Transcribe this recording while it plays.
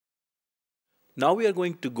Now we are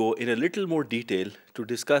going to go in a little more detail to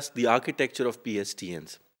discuss the architecture of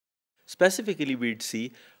PSTNs. Specifically, we'd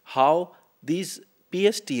see how these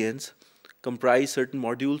PSTNs comprise certain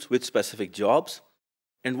modules with specific jobs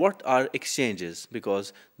and what are exchanges,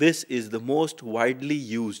 because this is the most widely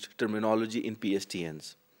used terminology in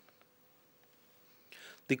PSTNs.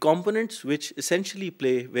 The components which essentially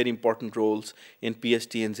play very important roles in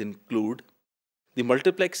PSTNs include the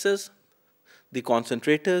multiplexers, the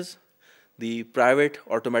concentrators, the private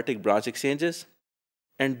automatic branch exchanges,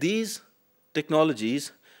 and these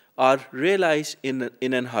technologies are realized in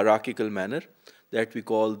an hierarchical manner that we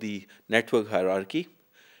call the network hierarchy,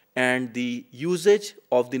 and the usage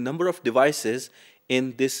of the number of devices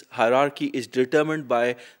in this hierarchy is determined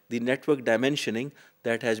by the network dimensioning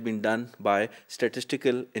that has been done by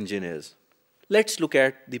statistical engineers. Let's look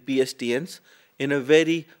at the PSTNs in a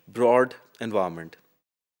very broad environment.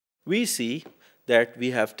 We see that we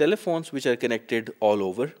have telephones which are connected all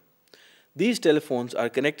over. These telephones are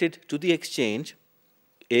connected to the exchange,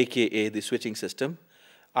 aka the switching system,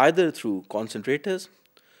 either through concentrators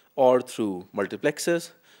or through multiplexers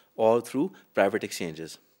or through private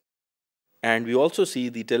exchanges. And we also see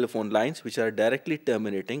the telephone lines which are directly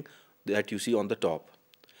terminating that you see on the top.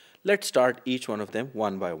 Let's start each one of them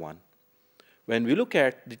one by one. When we look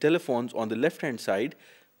at the telephones on the left hand side,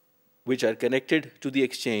 which are connected to the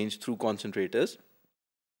exchange through concentrators,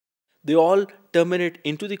 they all terminate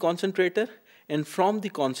into the concentrator, and from the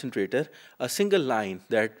concentrator a single line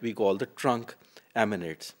that we call the trunk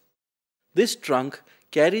emanates. This trunk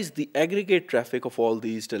carries the aggregate traffic of all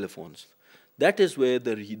these telephones. That is where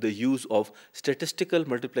the use of statistical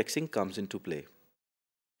multiplexing comes into play.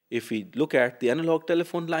 If we look at the analog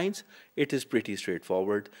telephone lines, it is pretty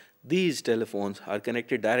straightforward. These telephones are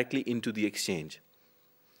connected directly into the exchange.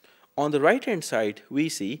 On the right hand side, we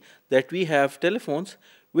see that we have telephones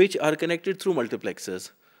which are connected through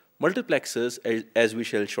multiplexers. Multiplexers, as we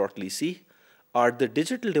shall shortly see, are the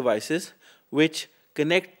digital devices which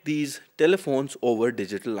connect these telephones over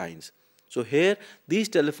digital lines. So here, these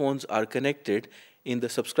telephones are connected in the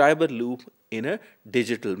subscriber loop in a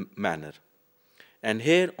digital manner. And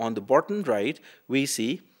here on the bottom right, we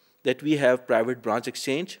see that we have private branch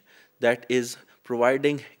exchange that is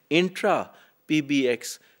providing intra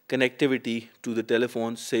PBX connectivity to the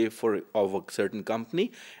telephones, say for of a certain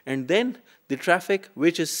company, and then the traffic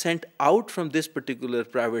which is sent out from this particular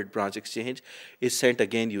private branch exchange is sent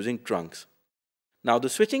again using trunks. Now the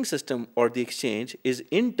switching system or the exchange is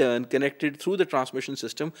in turn connected through the transmission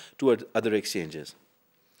system to other exchanges.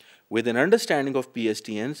 With an understanding of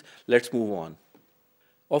PSTNs, let's move on.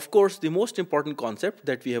 Of course, the most important concept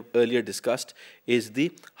that we have earlier discussed is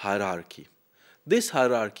the hierarchy. This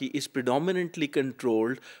hierarchy is predominantly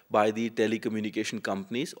controlled by the telecommunication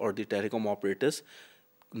companies or the telecom operators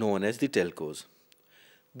known as the telcos.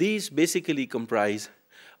 These basically comprise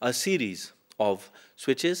a series of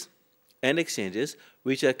switches and exchanges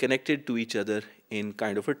which are connected to each other in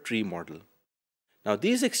kind of a tree model. Now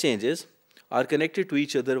these exchanges are connected to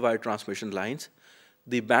each other via transmission lines.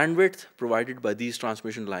 The bandwidth provided by these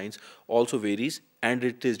transmission lines also varies, and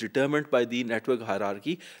it is determined by the network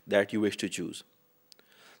hierarchy that you wish to choose.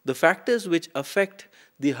 The factors which affect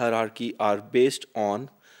the hierarchy are based on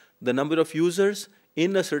the number of users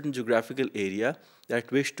in a certain geographical area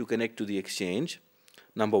that wish to connect to the exchange,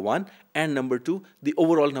 number one, and number two, the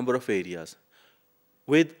overall number of areas.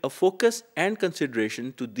 With a focus and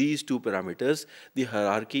consideration to these two parameters, the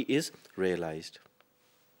hierarchy is realized.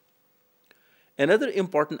 Another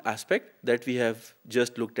important aspect that we have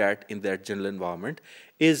just looked at in that general environment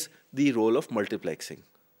is the role of multiplexing.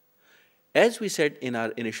 As we said in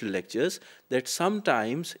our initial lectures, that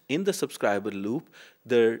sometimes in the subscriber loop,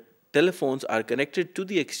 the telephones are connected to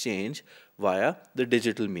the exchange via the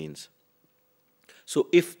digital means. So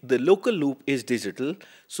if the local loop is digital,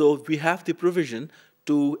 so we have the provision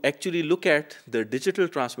to actually look at the digital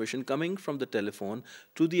transmission coming from the telephone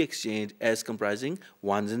to the exchange as comprising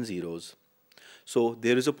ones and zeros. So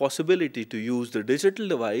there is a possibility to use the digital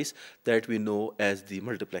device that we know as the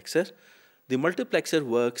multiplexer. The multiplexer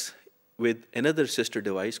works with another sister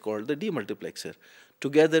device called the demultiplexer,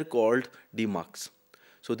 together called demux.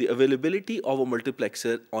 So the availability of a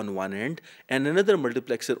multiplexer on one end and another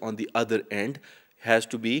multiplexer on the other end has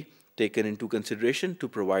to be taken into consideration to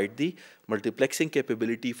provide the multiplexing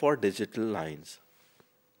capability for digital lines.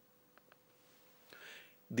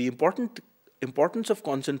 The importance of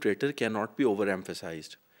concentrator cannot be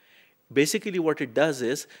overemphasized. Basically what it does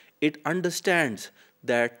is it understands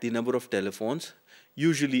that the number of telephones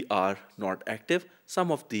usually are not active.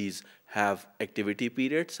 Some of these have activity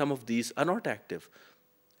period, some of these are not active.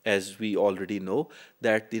 as we already know,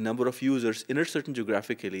 that the number of users in a certain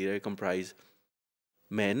geographical area comprise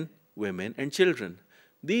men, women, and children.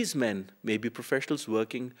 These men may be professionals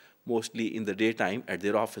working mostly in the daytime at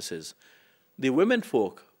their offices. The women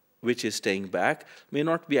folk, which is staying back, may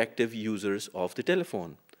not be active users of the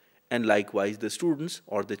telephone. And likewise, the students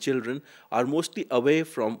or the children are mostly away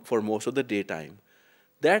from for most of the daytime.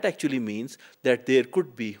 That actually means that there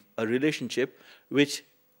could be a relationship which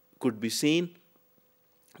could be seen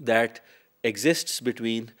that exists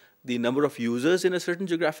between the number of users in a certain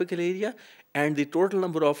geographical area and the total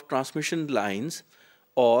number of transmission lines,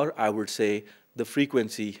 or I would say the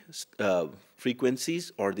frequencies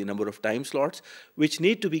or the number of time slots which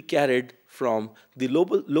need to be carried from the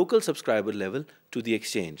local subscriber level to the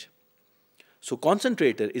exchange. So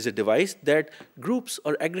concentrator is a device that groups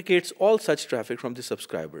or aggregates all such traffic from the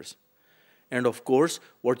subscribers. And of course,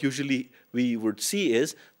 what usually we would see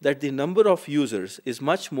is that the number of users is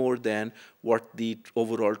much more than what the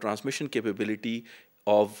overall transmission capability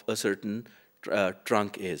of a certain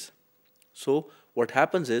trunk is. So what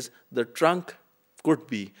happens is the trunk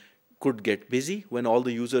could get busy when all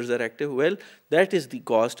the users are active. Well, that is the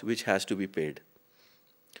cost which has to be paid.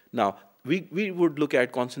 Now, we would look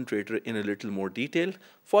at concentrator in a little more detail.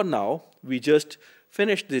 For now, we just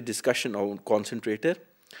finished the discussion on concentrator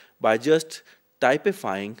by just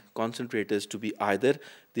typifying concentrators to be either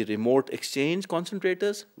the remote exchange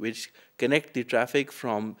concentrators, which connect the traffic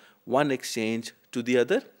from one exchange to the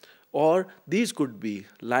other, or these could be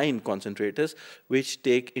line concentrators, which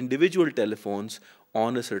take individual telephones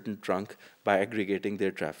on a certain trunk by aggregating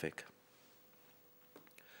their traffic.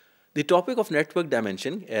 The topic of network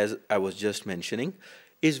dimension, as I was just mentioning,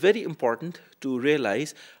 is very important to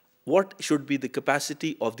realize what should be the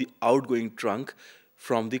capacity of the outgoing trunk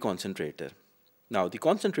from the concentrator. Now, the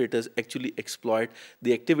concentrators actually exploit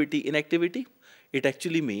the activity-inactivity. It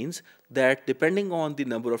actually means that depending on the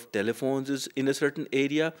number of telephones in a certain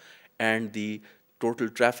area and the total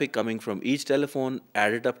traffic coming from each telephone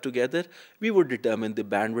added up together, we would determine the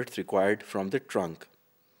bandwidth required from the trunk.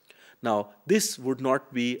 Now, this would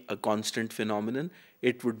not be a constant phenomenon.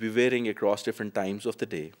 It would be varying across different times of the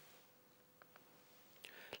day.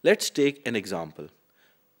 Let's take an example.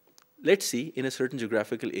 Let's see in a certain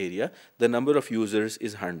geographical area, the number of users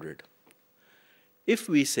is 100. If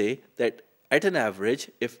we say that at an average,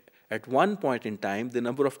 if at one point in time, the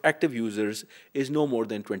number of active users is no more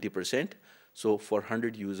than 20%, so for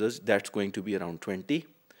 100 users, that's going to be around 20.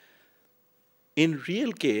 In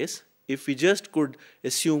real case, if we just could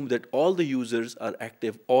assume that all the users are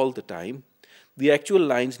active all the time, the actual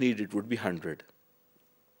lines needed would be 100.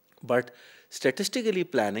 But statistically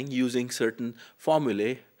planning using certain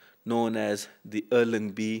formulae known as the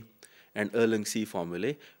Erlang-B and Erlang-C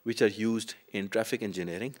formulae, which are used in traffic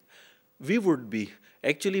engineering, we would be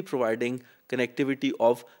actually providing connectivity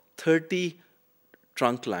of 30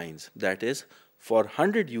 trunk lines. That is, for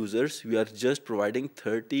 100 users, we are just providing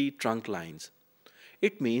 30 trunk lines.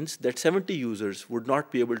 It means that 70 users would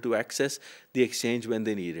not be able to access the exchange when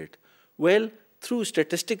they need it. Well, through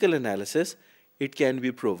statistical analysis, it can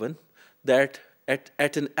be proven that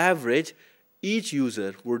at an average, each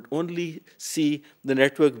user would only see the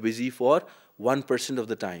network busy for 1% of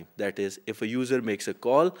the time. That is, if a user makes a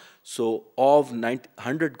call, so of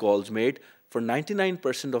 100 calls made, for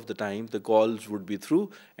 99% of the time, the calls would be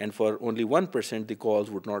through, and for only 1%, the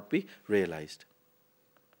calls would not be realized.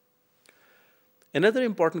 Another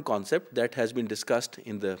important concept that has been discussed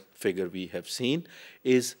in the figure we have seen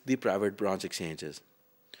is the private branch exchanges.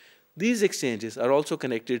 These exchanges are also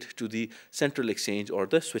connected to the central exchange or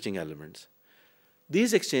the switching elements.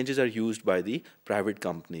 These exchanges are used by the private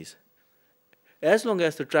companies. As long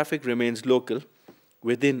as the traffic remains local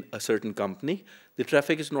within a certain company, the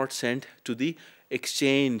traffic is not sent to the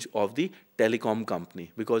exchange of the telecom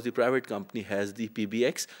company, because the private company has the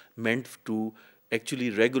PBX meant to actually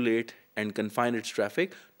regulate and confine its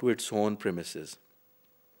traffic to its own premises.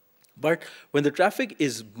 But when the traffic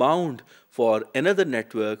is bound for another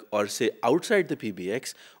network or say outside the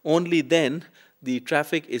PBX, only then the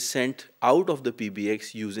traffic is sent out of the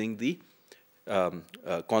PBX using the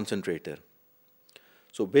concentrator.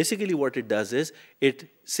 So basically what it does is it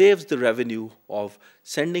saves the revenue of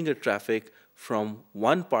sending a traffic from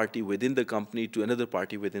one party within the company to another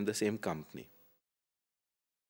party within the same company.